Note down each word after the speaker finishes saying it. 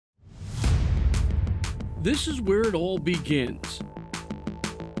This is where it all begins.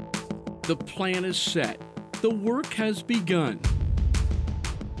 The plan is set. The work has begun.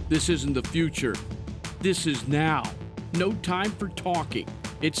 This isn't the future. This is now. No time for talking.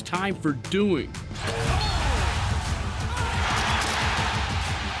 It's time for doing.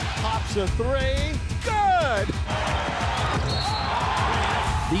 Pops a three. Good!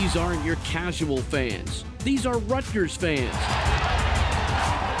 These aren't your casual fans. These are Rutgers fans.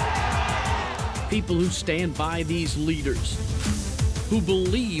 People who stand by these leaders, who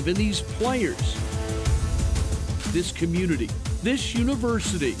believe in these players, this community, this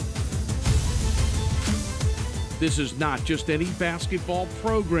university. This is not just any basketball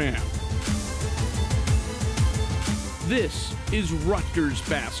program. This is Rutgers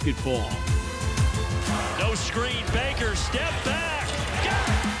basketball. No screen, Baker, step back. Got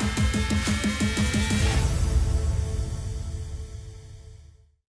it!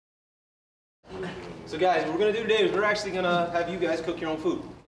 So guys, what we're gonna do today is we're actually gonna have you guys cook your own food.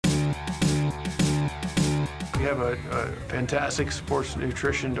 We have a fantastic sports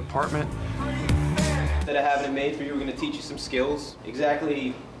nutrition department. Instead of having it made for you, we're gonna teach you some skills,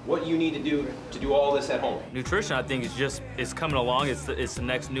 exactly what you need to do all this at home. Nutrition, I think, is coming along. It's the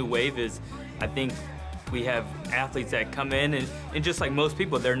next new wave. I think we have athletes that come in and just like most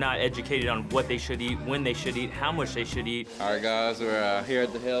people, they're not educated on what they should eat, when they should eat, how much they should eat. All right, guys, we're here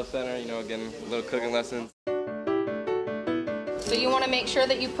at the Hill Center, you know, getting a little cooking lessons. So you want to make sure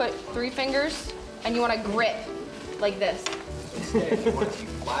that you put 3 fingers and you want to grip like this. Instead, you want it to be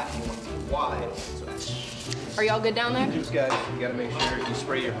flat, you want it to be wide. So that's... Are y'all good down there? Juice, guys, you gotta make sure you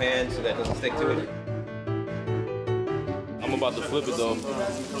spray your pan so that doesn't stick to it. I'm about to flip it, though.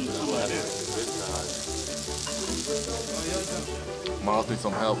 Miles needs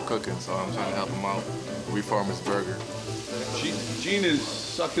some help cooking, so I'm trying to help him out. Reform his burger. Gene is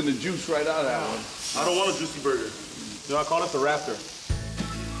sucking the juice right out of that one. I don't want a juicy burger. You know, I call it the Raptor.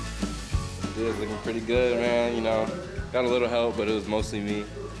 It is looking pretty good, man. You know, got a little help, but it was mostly me.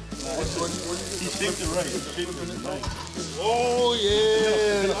 He shaped it right. Oh,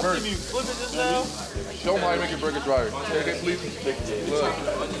 yeah! Flip it just now. Show him how you make your burger dry. Take it, please. Look.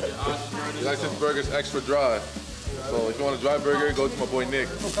 He likes his burgers extra dry. So if you want a dry burger, go to my boy Nick.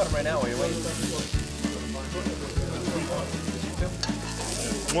 We'll cut them right now while you're waiting.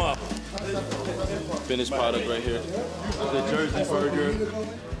 Wow. Finished product right here. The Jersey burger.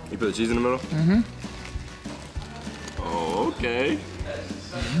 You put the cheese in the middle? Mm-hmm. Oh, okay.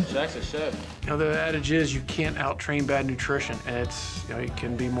 Jack's a chef. You know, the adage is you can't out-train bad nutrition, and it's, you know, it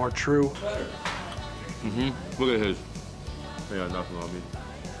can be more true. Mm-hmm. Look at his. He got nothing on me.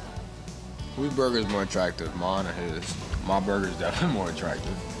 Whose burger is more attractive, mine or his? My burger is definitely more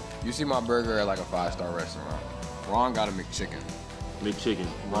attractive. You see my burger at like a 5-star restaurant. Ron got a McChicken. McChicken.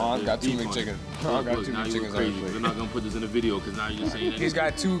 Ron got 2 McChickens. Ron got 2 McChickens on his plate. We're not gonna put this in the video because now you're saying that. He's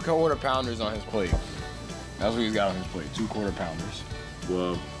got 2 quarter pounders on his plate. That's what he's got on his plate, 2 quarter pounders.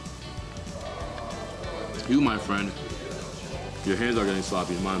 Well, you, my friend, your hands are getting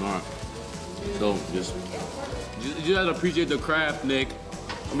sloppy, mine aren't. So just you gotta appreciate the craft, Nick.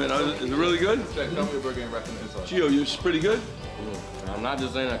 I mean, is it really good? Tell me your burger and wrap it inside. Gio, you're pretty good? I'm not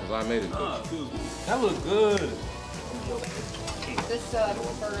just saying that because I made it. That looks good. This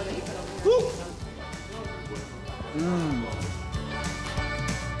burger that you put on. Mmm.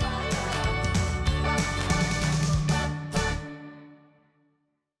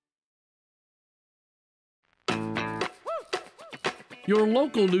 Your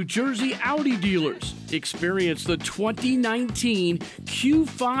local New Jersey Audi dealers. Experience the 2019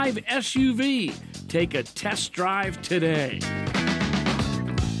 Q5 SUV. Take a test drive today.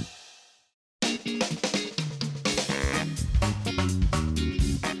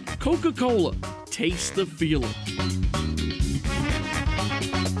 Coca-Cola. Taste the feeling.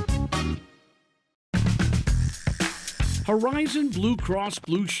 Horizon Blue Cross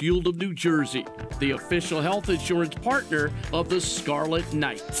Blue Shield of New Jersey, the official health insurance partner of the Scarlet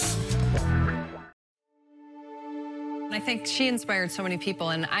Knights. I think she inspired so many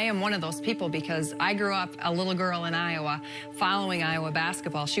people, and I am one of those people because I grew up a little girl in Iowa following Iowa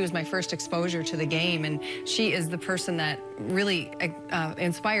basketball. She was my first exposure to the game, and she is the person that really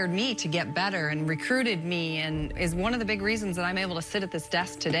inspired me to get better and recruited me, and is one of the big reasons that I'm able to sit at this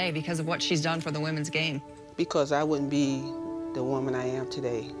desk today because of what she's done for the women's game. Because I wouldn't be the woman I am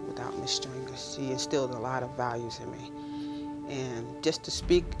today without Miss Stringer. She instilled a lot of values in me. And just to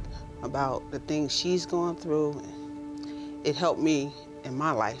speak about the things she's going through, it helped me in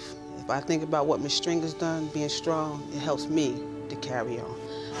my life. If I think about what Miss Stringer's done, being strong, it helps me to carry on.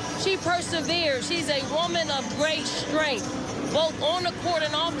 She perseveres. She's a woman of great strength. both on the court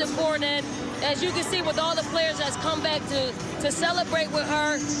and off the court. And as you can see with all the players that's come back to celebrate with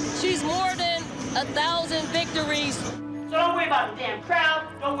her, she's more than 1,000 victories. So don't worry about the damn crowd.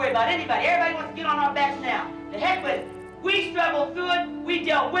 Don't worry about anybody. Everybody wants to get on our backs now. The heck with it. We struggled through it. We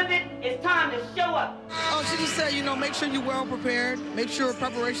dealt with it. It's time to show up. Oh, she just said, make sure you're well prepared. Make sure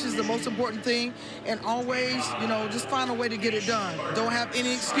preparation is the most important thing. And always, just find a way to get it done. Don't have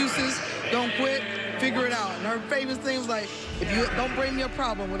any excuses. Don't quit. Figure it out. And her famous thing was like, if you don't bring me a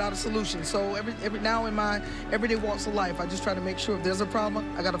problem without a solution. So every now in my everyday walks of life, I just try to make sure if there's a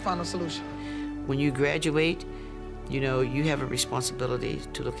problem, I got to find a solution. When you graduate, you have a responsibility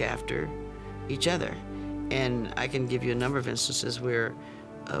to look after each other. And I can give you a number of instances where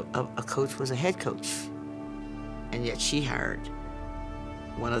a coach was a head coach, and yet she hired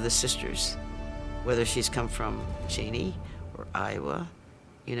one of the sisters, whether she's come from Cheney or Iowa,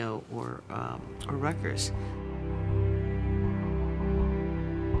 or Rutgers.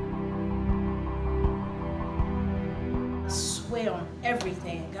 I swear on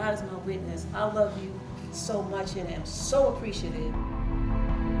everything, God is my witness. I love you so much and am so appreciative.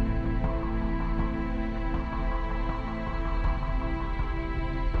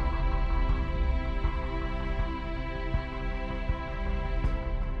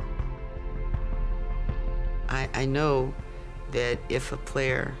 I know that if a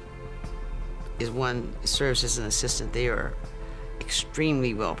player serves as an assistant, they are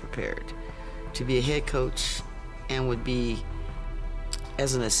extremely well prepared to be a head coach, and would be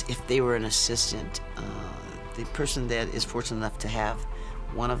if they were an assistant. The person that is fortunate enough to have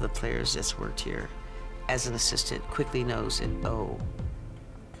one of the players that's worked here as an assistant quickly knows that,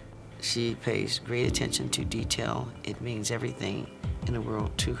 she pays great attention to detail. It means everything in the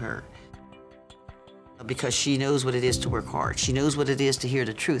world to her. Because she knows what it is to work hard. She knows what it is to hear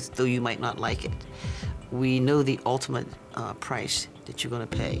the truth, though you might not like it. We know the ultimate price that you're going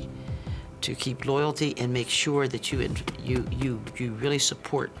to pay to keep loyalty and make sure that you really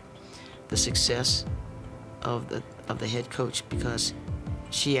support the success of the head coach, because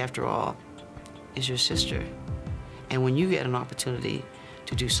she, after all, is your sister. And when you get an opportunity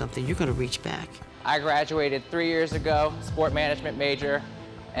to do something, you're going to reach back. I graduated 3 years ago, sport management major,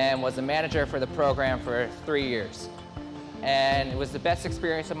 and was a manager for the program for 3 years. And it was the best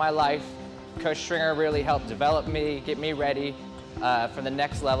experience of my life. Coach Stringer really helped develop me, get me ready for the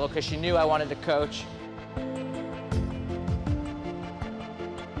next level, because she knew I wanted to coach.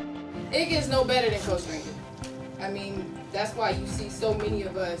 It gets no better than Coach Stringer. I mean, that's why you see so many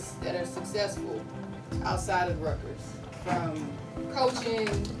of us that are successful outside of Rutgers. From coaching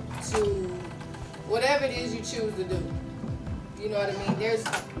to whatever it is you choose to do. You know what I mean?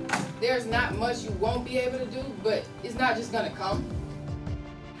 There's not much you won't be able to do, but it's not just gonna come.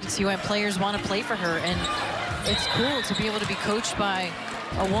 You see why players want to play for her, and it's cool to be able to be coached by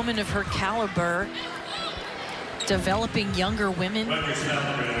a woman of her caliber, developing younger women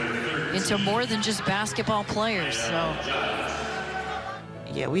into more than just basketball players. So.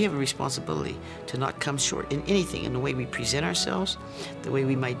 Yeah, we have a responsibility to not come short in anything, in the way we present ourselves, the way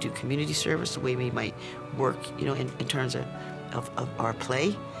we might do community service, the way we might work, in terms of our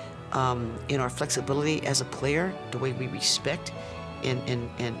play, in our flexibility as a player, the way we respect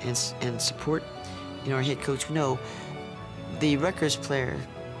and support, our head coach. No, the Rutgers player,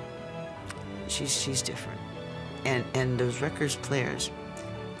 she's different, and those Rutgers players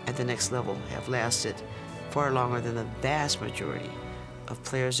at the next level have lasted far longer than the vast majority of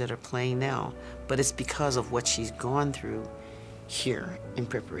players that are playing now. But it's because of what she's gone through here in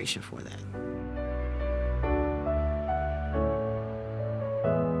preparation for that.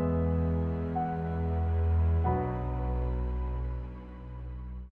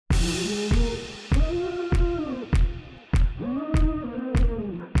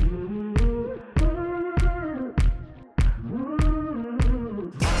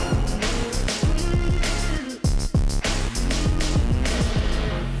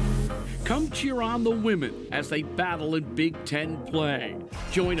 Come cheer on the women as they battle in Big Ten play.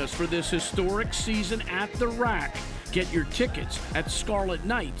 Join us for this historic season at the Rack. Get your tickets at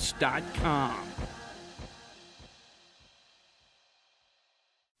scarletknights.com.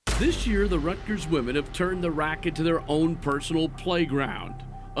 This year, the Rutgers women have turned the Rack into their own personal playground.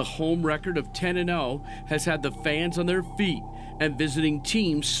 A home record of 10-0 has had the fans on their feet and visiting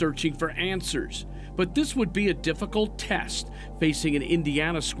teams searching for answers. But this would be a difficult test, facing an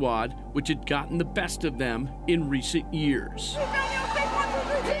Indiana squad which had gotten the best of them in recent years.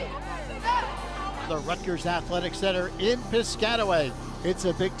 The Rutgers Athletic Center in Piscataway. It's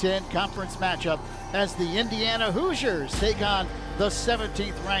a Big Ten Conference matchup as the Indiana Hoosiers take on the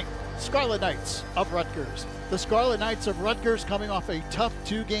 17th ranked Scarlet Knights of Rutgers. The Scarlet Knights of Rutgers coming off a tough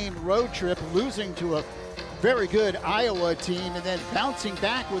 2-game road trip, losing to a very good Iowa team and then bouncing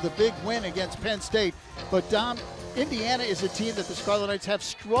back with a big win against Penn State. But Dom, Indiana is a team that the Scarlet Knights have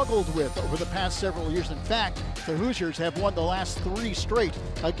struggled with over the past several years. In fact, the Hoosiers have won the last 3 straight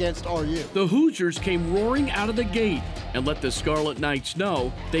against RU. The Hoosiers came roaring out of the gate and let the Scarlet Knights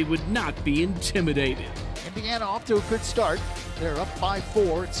know they would not be intimidated. Indiana off to a good start. They're up by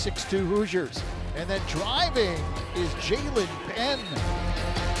 4. It's 6-2 Hoosiers. And then driving is Jalen Penn.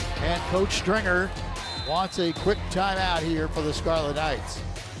 And Coach Stringer wants a quick timeout here for the Scarlet Knights.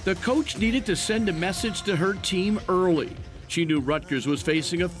 The coach needed to send a message to her team early. She knew Rutgers was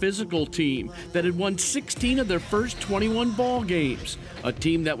facing a physical team that had won 16 of their first 21 ball games, a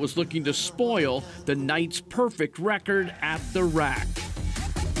team that was looking to spoil the Knights' perfect record at the rack.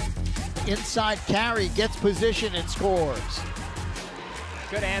 Inside carry, gets position and scores.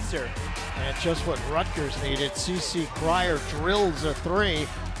 Good answer. And just what Rutgers needed. CC Cryer drills a 3.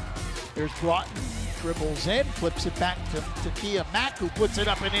 Here's Broughton, dribbles in, flips it back to Kia Mack, who puts it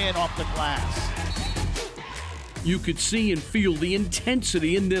up and in off the glass. You could see and feel the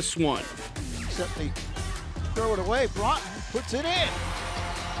intensity in this one. Except they throw it away. Broughton puts it in.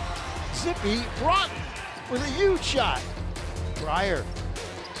 Zippy Broughton with a huge shot. Cryer,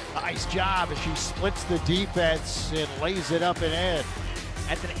 nice job as she splits the defense and lays it up and in.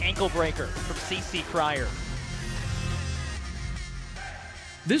 That's an ankle breaker from CC Cryer.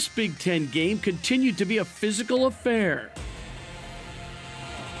 This Big Ten game continued to be a physical affair.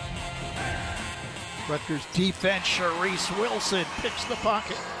 Rutgers defense, Sharice Wilson picks the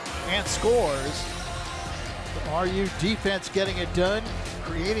pocket and scores. The RU defense getting it done,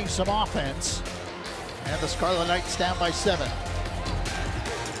 creating some offense. And the Scarlet Knights down by 7.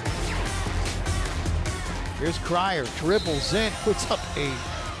 Here's Cryer, dribbles in, puts up a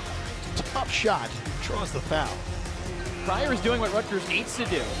tough shot, draws the foul. Cryer is doing what Rutgers needs to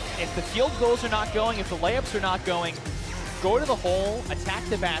do. If the field goals are not going, if the layups are not going, go to the hole, attack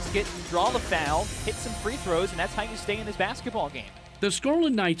the basket, draw the foul, hit some free throws, and that's how you stay in this basketball game. The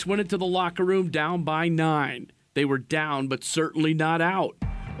Scarlet Knights went into the locker room down by 9. They were down, but certainly not out.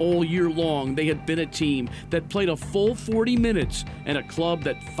 All year long, they had been a team that played a full 40 minutes and a club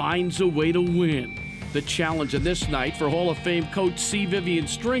that finds a way to win. The challenge of this night for Hall of Fame coach C. Vivian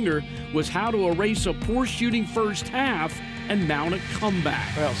Stringer was how to erase a poor shooting first half and mount a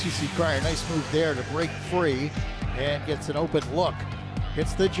comeback. Well, CC Cryer, nice move there to break free and gets an open look.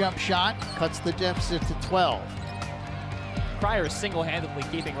 Hits the jump shot, cuts the deficit to 12. Cryer is single-handedly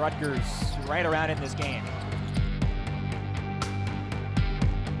keeping Rutgers right around in this game.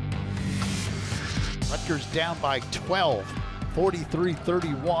 Rutgers down by 12.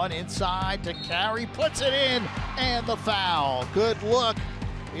 43-31 inside to Carey, puts it in, and the foul. Good look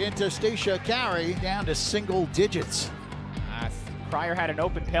into Stacia Carey, down to single digits. Cryer had an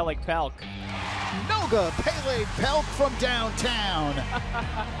open Peleg Pelk. Noga Peleg Pelk from downtown.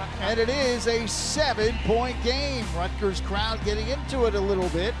 And it is a 7-point game. Rutgers crowd getting into it a little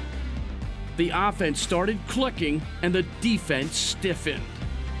bit. The offense started clicking and the defense stiffened.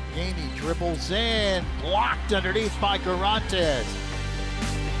 Yaney dribbles in, blocked underneath by Garantes.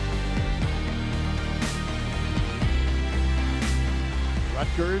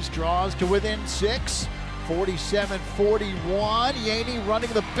 Rutgers draws to within 6, 47-41. Yaney running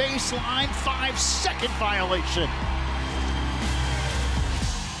the baseline, 5-second violation.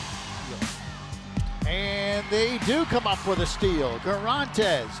 And they do come up with a steal.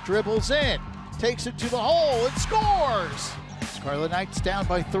 Garantes dribbles in, takes it to the hole and scores. Scarlet Knights down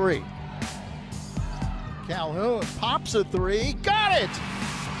by 3. Calhoun pops a 3, got it!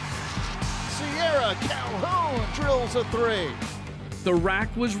 Sierra Calhoun drills a 3. The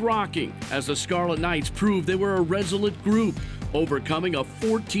rack was rocking as the Scarlet Knights proved they were a resolute group, overcoming a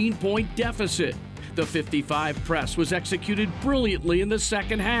 14-point deficit. The 55 press was executed brilliantly in the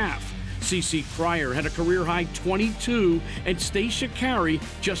second half. CC Cryer had a career-high 22, and Stacia Carey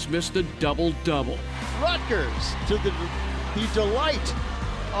just missed a double-double. Rutgers, to the delight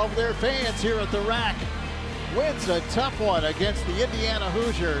of their fans here at the rack, wins a tough one against the Indiana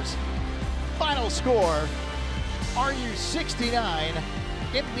Hoosiers. Final score, RU 69,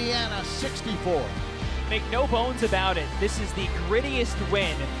 Indiana 64. Make no bones about it, this is the grittiest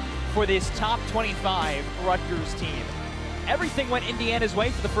win for this top 25 Rutgers team. Everything went Indiana's way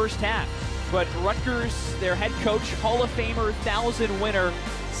for the first half, but Rutgers, their head coach, Hall of Famer, 1,000 winner,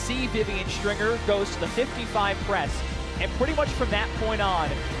 C. Vivian Stringer, goes to the 55 press. And pretty much from that point on,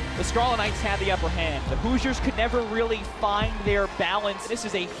 the Scarlet Knights had the upper hand. The Hoosiers could never really find their balance. This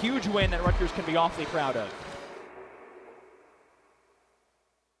is a huge win that Rutgers can be awfully proud of.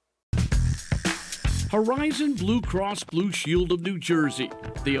 Horizon Blue Cross Blue Shield of New Jersey,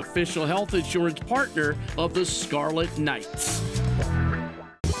 the official health insurance partner of the Scarlet Knights.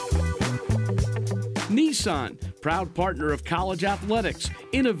 Nissan, proud partner of college athletics,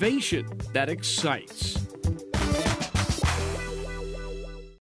 innovation that excites.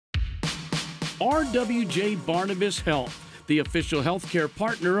 RWJ Barnabas Health, the official healthcare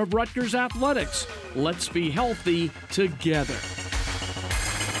partner of Rutgers Athletics. Let's be healthy together.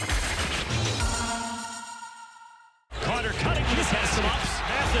 Carter cutting with his pass ups.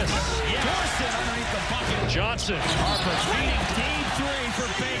 Mathis. Yes. Dorsett underneath the bucket. Johnson. Harper feeding deep three for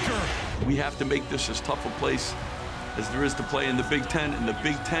Baker. We have to make this as tough a place as there is to play in the Big Ten, and the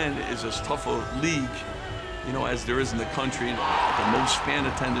Big Ten is as tough a league, you know, as there is in the country. The most fan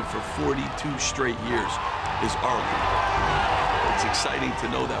attended for 42 straight years is our league. It's exciting to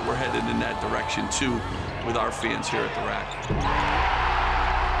know that we're headed in that direction too with our fans here at the RAC.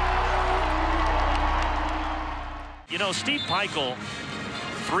 You know, Steve Peichel,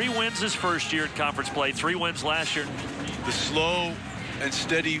 3 wins his first year in conference play, 3 wins last year. The slow and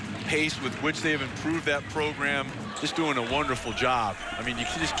steady pace with which they have improved that program, just doing a wonderful job. I mean, you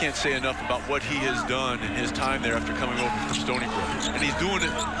just can't say enough about what he has done in his time there after coming over from Stony Brook. And he's doing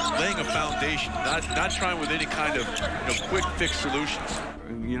it, laying a foundation, not trying with any kind of quick fix solutions.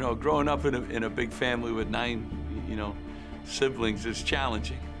 You know, growing up in a big family with 9, siblings is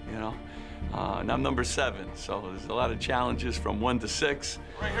challenging, and I'm number 7, so there's a lot of challenges from 1 to 6.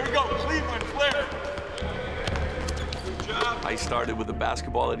 Right, here we go, Cleveland, Flair. I started with the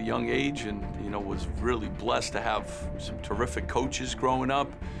basketball at a young age and, was really blessed to have some terrific coaches growing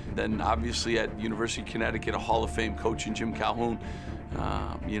up. Then obviously at University of Connecticut, a Hall of Fame coach in Jim Calhoun.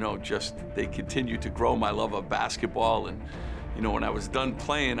 They continued to grow my love of basketball. And, when I was done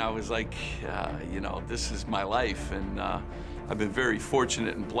playing, I was like, this is my life. And I've been very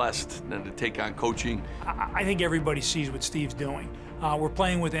fortunate and blessed to take on coaching. I think everybody sees what Steve's doing. We're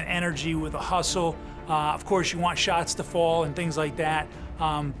playing with an energy, with a hustle. Of course, you want shots to fall and things like that.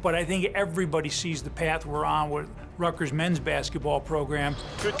 But I think everybody sees the path we're on with Rutgers men's basketball program.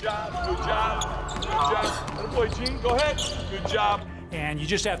 Good job, good job, good job. Good boy, Gene, go ahead. Good job. And you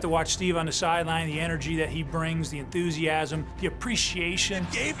just have to watch Steve on the sideline, the energy that he brings, the enthusiasm, the appreciation.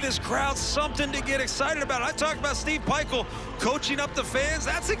 Gave this crowd something to get excited about. I talked about Steve Peichel coaching up the fans.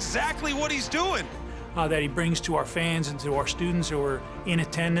 That's exactly what he's doing. That he brings to our fans and to our students who are in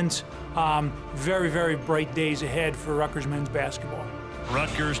attendance. Very, very bright days ahead for Rutgers men's basketball.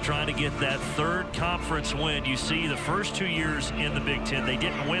 Rutgers trying to get that 3rd conference win. You see, the first 2 years in the Big Ten, they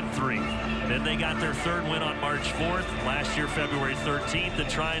didn't win 3. Then they got their 3rd win on March 4th, last year February 13th, and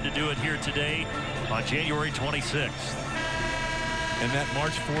trying to do it here today on January 26th. And that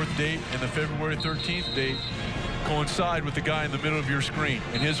March 4th date and the February 13th date coincide with the guy in the middle of your screen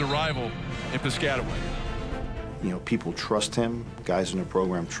and his arrival in Piscataway. People trust him. Guys in the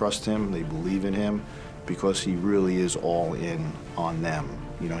program trust him. They believe in him because he really is all in on them.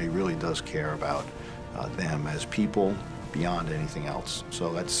 He really does care about them as people beyond anything else.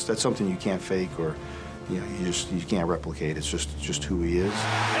 So that's something you can't fake or you can't replicate. It's just who he is. And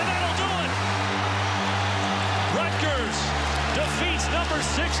that'll do it. Rutgers defeats number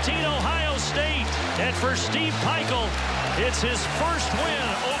 16 Ohio State, and for Steve Peichel, it's his first win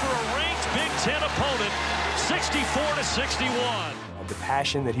over a ranked Big Ten opponent, 64-61. The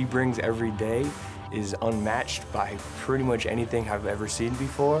passion that he brings every day is unmatched by pretty much anything I've ever seen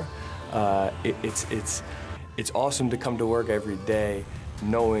before. It's awesome to come to work every day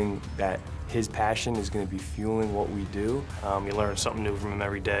knowing that his passion is going to be fueling what we do. You learn something new from him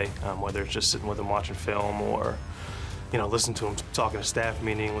every day, whether it's just sitting with him watching film or, listen to him talking to staff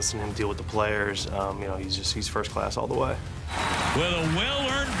meeting, listen to him deal with the players. He's first class all the way. With a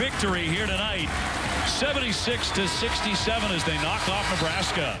well-earned victory here tonight, 76-67 as they knock off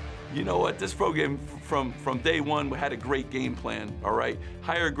Nebraska. You know what? This program from day one had a great game plan, all right?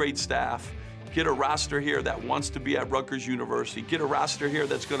 Hire a great staff. Get a roster here that wants to be at Rutgers University. Get a roster here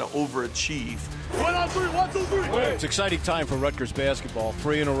that's going to overachieve. 1 on 3, 1, 2, 3. It's an exciting time for Rutgers basketball.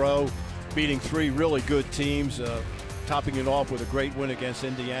 3 in a row, beating 3 really good teams, topping it off with a great win against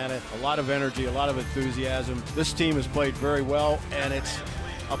Indiana. A lot of energy, a lot of enthusiasm. This team has played very well, and it's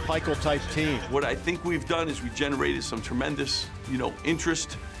a Peichel-type team. What I think we've done is we generated some tremendous,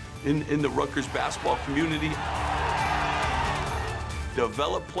 interest in the Rutgers basketball community.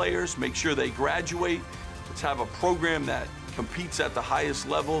 Develop players, make sure they graduate. Let's have a program that competes at the highest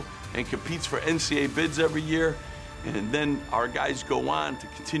level and competes for NCAA bids every year. And then our guys go on to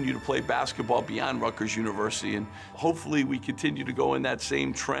continue to play basketball beyond Rutgers University. And hopefully we continue to go in that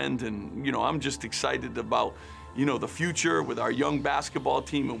same trend. And, I'm just excited about, the future with our young basketball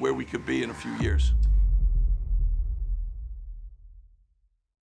team and where we could be in a few years.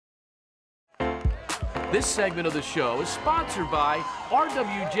 This segment of the show is sponsored by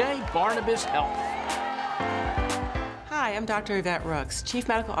RWJ Barnabas Health. Hi, I'm Dr. Yvette Rooks, Chief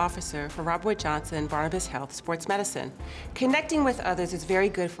Medical Officer for Robert Wood Johnson Barnabas Health Sports Medicine. Connecting with others is very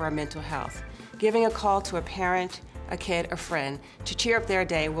good for our mental health. Giving a call to a parent, a kid, a friend to cheer up their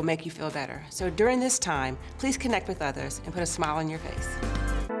day will make you feel better. So during this time, please connect with others and put a smile on your face.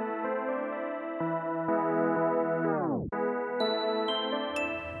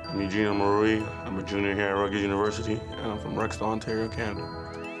 I'm Eugene Marui. I'm a junior here at Rutgers University, and I'm from Rexdale, Ontario, Canada.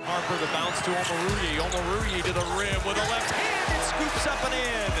 Harper, the bounce to Omoruyi. Omoruyi to the rim with a left hand. It scoops up and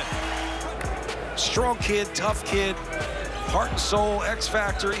in. Strong kid, tough kid, heart and soul, X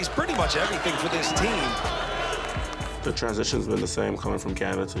factor. He's pretty much everything for this team. The transition's been the same coming from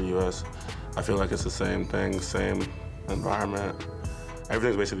Canada to the U.S. I feel like it's the same thing, same environment.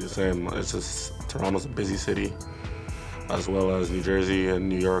 Everything's basically the same. It's just Toronto's a busy city, as well as New Jersey and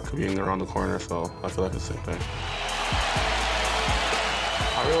New York being around the corner, so I feel like it's the same thing.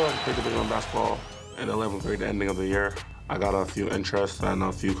 I really like picking up basketball in the 11th grade, the ending of the year. I got a few interests and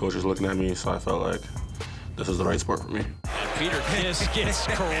a few coaches looking at me, so I felt like this is the right sport for me. And Peter Kiss gets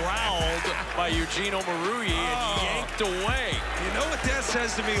corralled by Eugene Omoruyi and yanked away. You know what that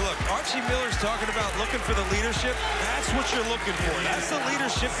says to me? Look, Archie Miller's talking about looking for the leadership. That's what you're looking for. That's the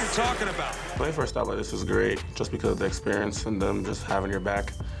leadership you're talking about. Playing for a style like this is great, just because of the experience and them just having your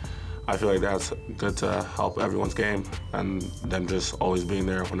back. I feel like that's good to help everyone's game and them just always being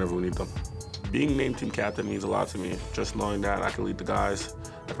there whenever we need them. Being named team captain means a lot to me. Just knowing that I can lead the guys,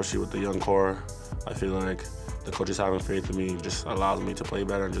 especially with the young core. I feel like the coaches having faith in me just allows me to play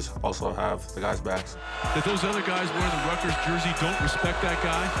better and just also have the guys' backs. That those other guys wearing the Rutgers jersey don't respect that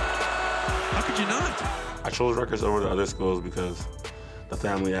guy? How could you not? I chose Rutgers over the other schools because the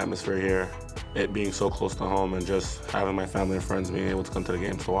family atmosphere here, it being so close to home, and just having my family and friends being able to come to the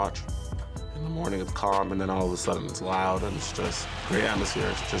games to watch. In the morning it's calm, and then all of a sudden it's loud, and it's just great atmosphere.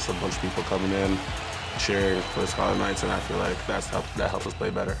 It's just a bunch of people coming in, cheering for the Scarlet Knights, and I feel like that helps us play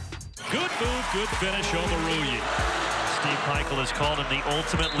better. Good move, good finish, Omoruyi. Steve Michael has called him the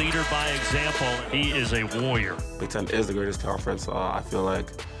ultimate leader by example. He is a warrior. Big Ten is the greatest conference. I feel like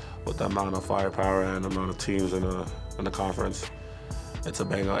with the amount of firepower and the amount of teams in the conference, it's a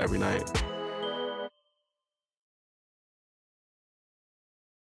bang out every night.